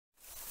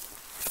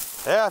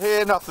Out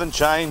here nothing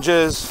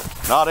changes,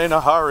 not in a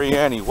hurry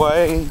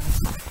anyway.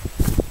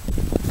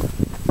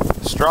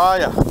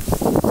 Australia,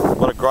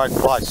 what a great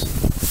place.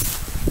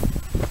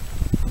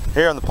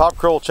 Here on the Pub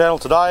Crawl channel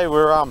today,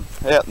 we're out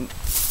in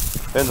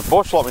the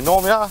bush like we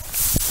normally are.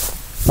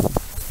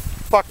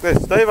 Fuck, there's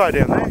Steveo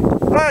down there.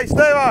 Hey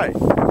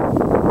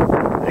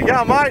Steveo! How you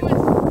going, mate?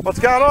 What's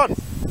going on?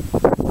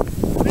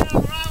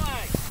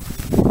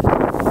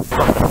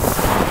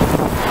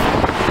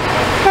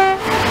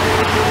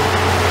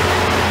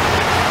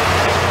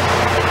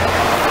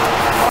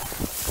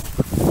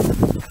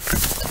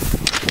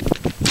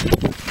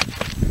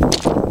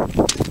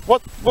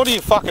 What are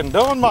you fucking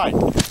doing, mate?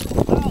 Well,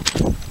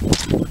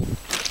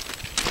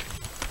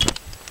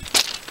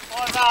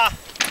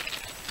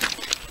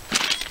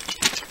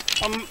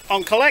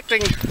 I'm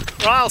collecting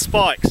rail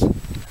spikes. So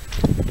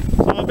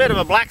I'm a bit of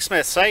a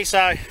blacksmith, see,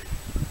 so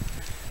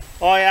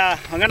I'm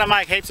going to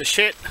make heaps of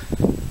shit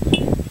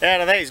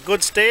out of these.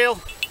 Good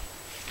steel,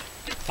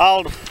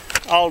 old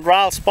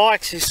rail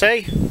spikes, you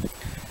see.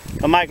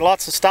 Can make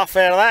lots of stuff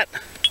out of that.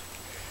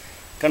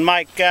 Can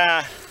make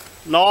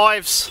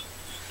knives,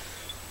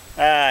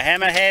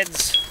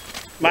 hammerheads,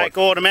 make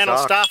ornamental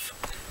stuff.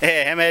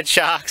 Yeah, hammerhead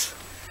sharks.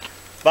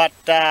 But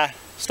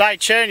stay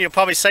tuned, you'll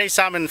probably see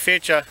some in the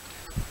future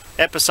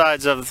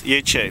episodes of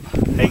YouTube.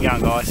 How you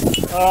going, guys?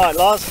 Alright,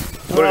 Loz.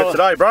 What are you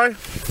today, bro?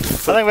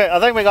 I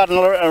think we got an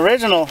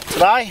original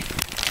today.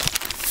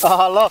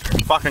 Oh, look.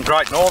 Fucking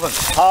Great Northern.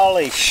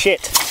 Holy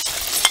shit.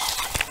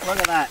 Look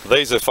at that.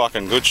 These are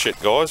fucking good shit,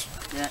 guys.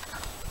 Yeah.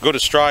 Good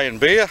Australian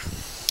beer.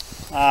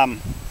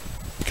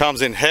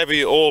 Comes in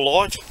heavy or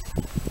light.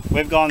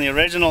 We've gone the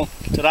original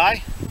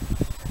today.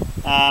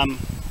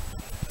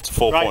 It's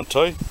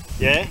 4.2.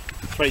 Yeah,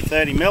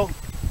 330 mil.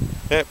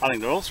 Yep. I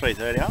think they're all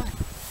 330, aren't they?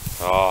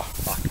 Oh,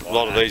 a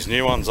lot of these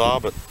new ones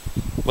are, but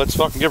let's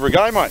fucking give her a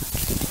go, mate.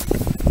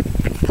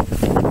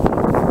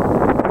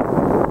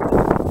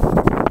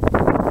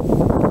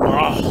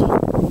 Oh,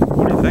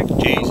 what do you think?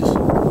 Jesus.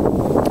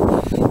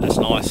 That's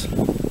nice.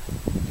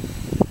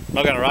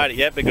 Not going to rate it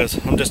yet because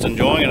I'm just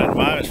enjoying it at the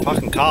moment. It's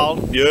fucking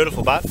cold,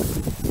 beautiful, but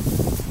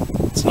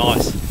it's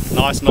nice.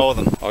 Nice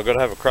northern. I've got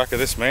to have a crack at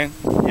this, man.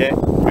 Yeah.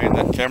 Man,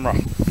 that camera.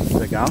 Is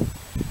it going?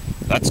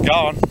 That's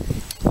going.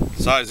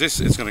 So is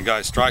this, it's going to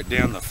go straight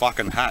down the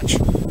fucking hatch.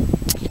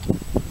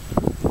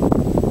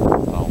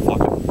 Oh,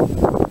 fucking,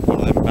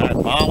 one of them bad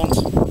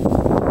marlins.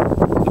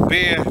 The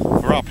beer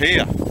for up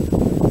here.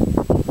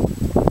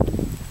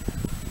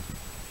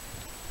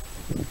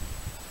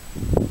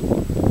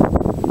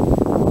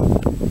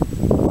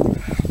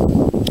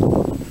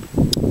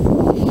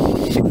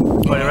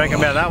 What do you reckon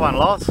about that one,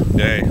 Loz?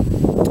 Yeah.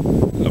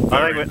 A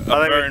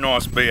very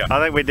nice beer. I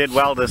think we did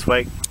well this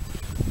week.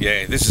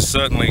 Yeah, this is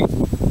certainly,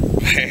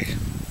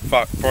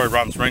 fuck, probably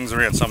runs rings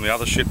around some of the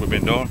other shit we've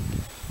been doing.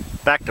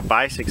 Back to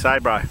basics, eh,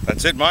 bro?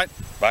 That's it, mate.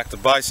 Back to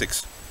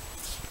basics.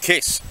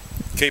 KISS.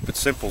 Keep it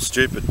simple,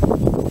 stupid.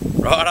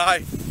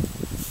 Righto.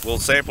 We'll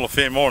sample a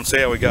few more and see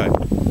how we go.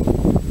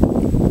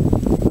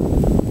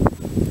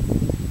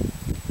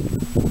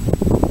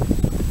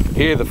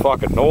 Hear the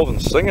fucking northern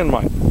singing,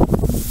 mate.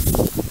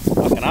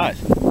 Fucking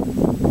oath.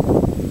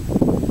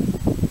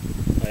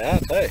 Yeah,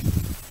 too.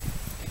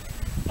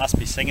 Must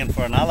be singing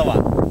for another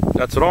one.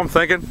 That's what I'm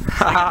thinking. Singing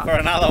for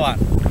another one.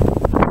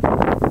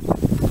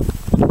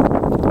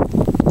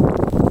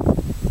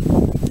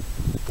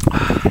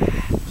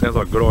 Sounds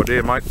like a good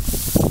idea, mate.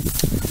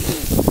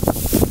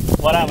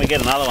 Why don't we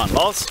get another one,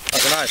 Loz? I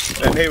don't know.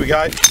 And here we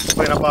go.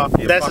 Clean up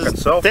after your fucking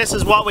self. This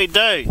is what we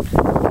do. In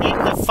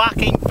the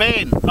fucking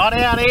bin, not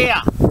out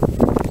here.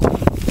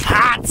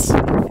 Hats!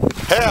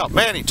 How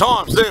many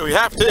times do we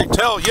have to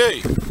tell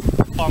you?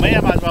 I mean,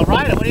 I might as well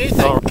rate it. What do you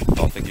think?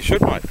 I think you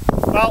should, mate.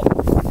 Well,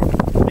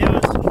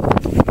 viewers,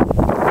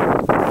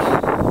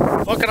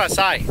 what can I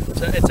say?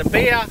 It's a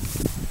beer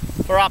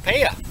for up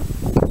here.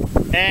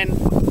 And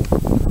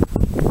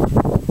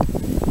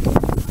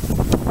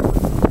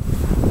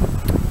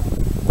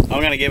I'm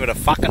going to give it a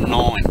fucking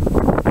 9.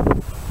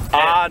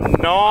 A 9.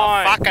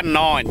 A fucking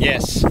 9,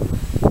 yes.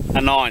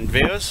 A 9,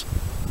 viewers.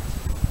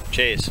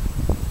 Cheers.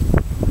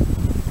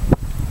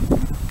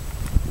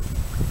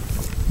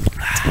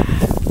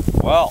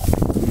 Well,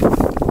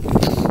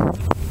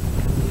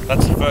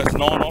 that's the first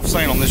 9 I've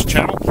seen on this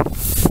channel.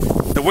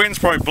 The wind's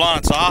probably blowing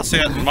its arse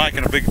out and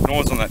making a big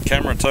noise on that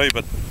camera too,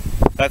 but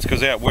that's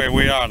because out where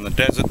we are in the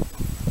desert,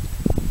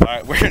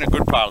 we're in a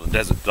good part of the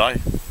desert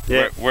today.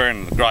 Yeah. We're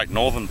in the great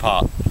northern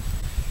part.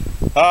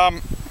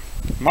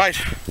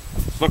 Mate,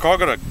 look, I've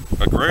got to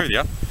agree with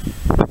you.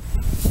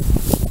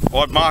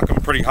 I'd mark them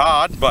pretty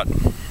hard, but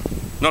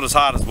not as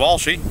hard as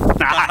Walshy.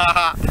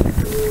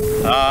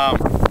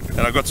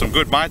 And I've got some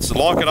good mates that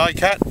like it, eh,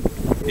 Cat?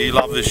 You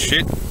love this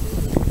shit.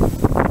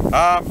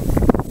 I'm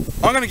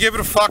going to give it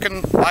a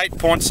fucking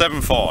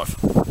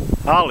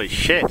 8.75. Holy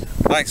shit.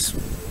 Thanks.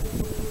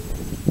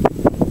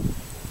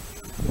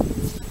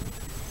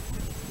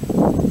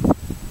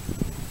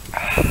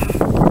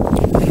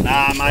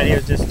 Nah, mate, he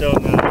was just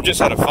doing the... We've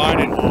just had a phone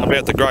in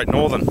about the Great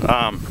Northern.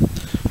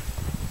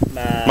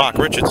 Mark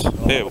Richards.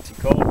 Yeah. What's he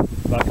called?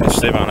 There's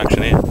Steve on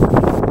action here. 8.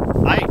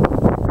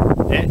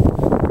 Yeah.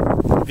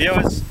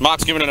 Viewers.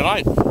 Mark's giving it an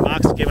 8.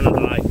 Mark's giving it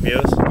an 8,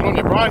 viewers. Good on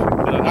you, bro.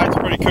 But an 8's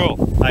pretty cool.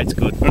 8's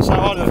good. Want to say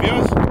hi to the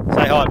viewers?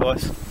 Say hi,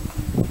 boys.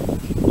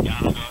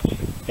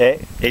 Yeah,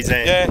 he's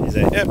there. Yeah, he's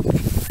there. Yep.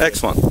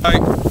 Excellent. Hey,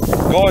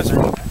 guys,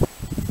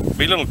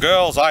 my little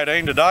girl's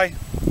 18 today.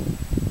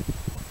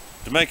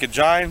 Jamaica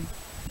Jane.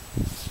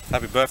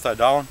 Happy birthday,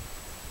 darling.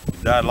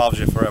 Your dad loves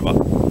you forever.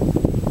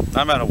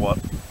 No matter what.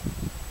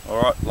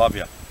 Alright, love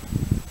you.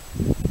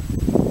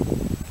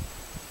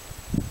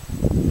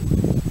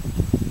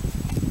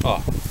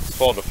 Oh,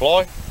 spoiled the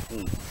fly.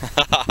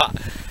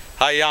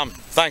 Hey,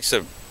 thanks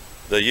to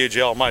the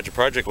UGL Major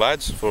Project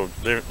lads for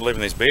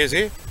leaving these beers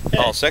here.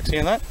 Yeah. Oh, sexy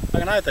and that.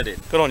 I know they did.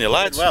 Good on you,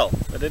 lads. They did well.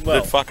 They did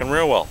well. Did fucking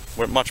real well.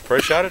 We're much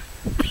appreciated.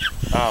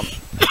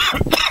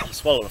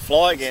 Swallowed a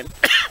fly again.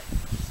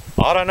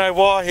 I don't know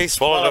why he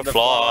swallowed a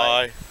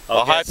fly.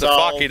 I hope the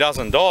fuck he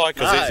doesn't die,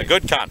 because he's a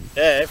good cunt.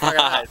 Yeah,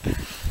 fucking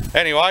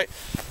Anyway,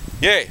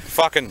 yeah,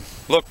 fucking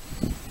look.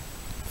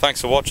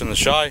 Thanks for watching the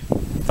show.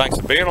 Thanks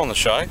for being on the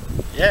show.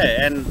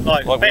 Yeah, and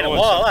like it's been a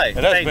while, eh? It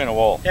has been a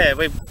while. Yeah,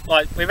 we've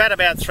had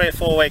about 3 or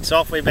 4 weeks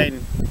off. We've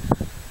been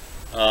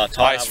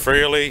tied up,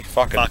 freely,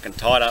 fucking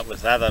tied up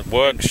with other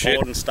work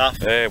shit and stuff.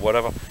 Yeah,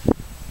 whatever.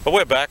 But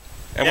we're back,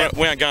 and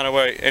we aren't going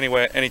away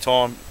anywhere,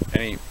 anytime,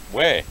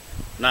 anywhere.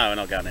 No, we're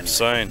not going anywhere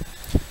soon.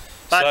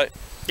 But so,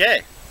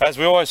 yeah, as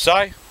we always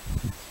say,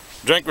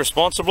 drink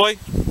responsibly.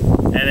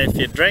 And if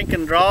you drink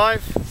and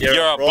drive,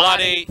 you're a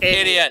bloody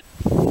idiot.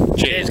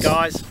 Cheers,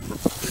 guys.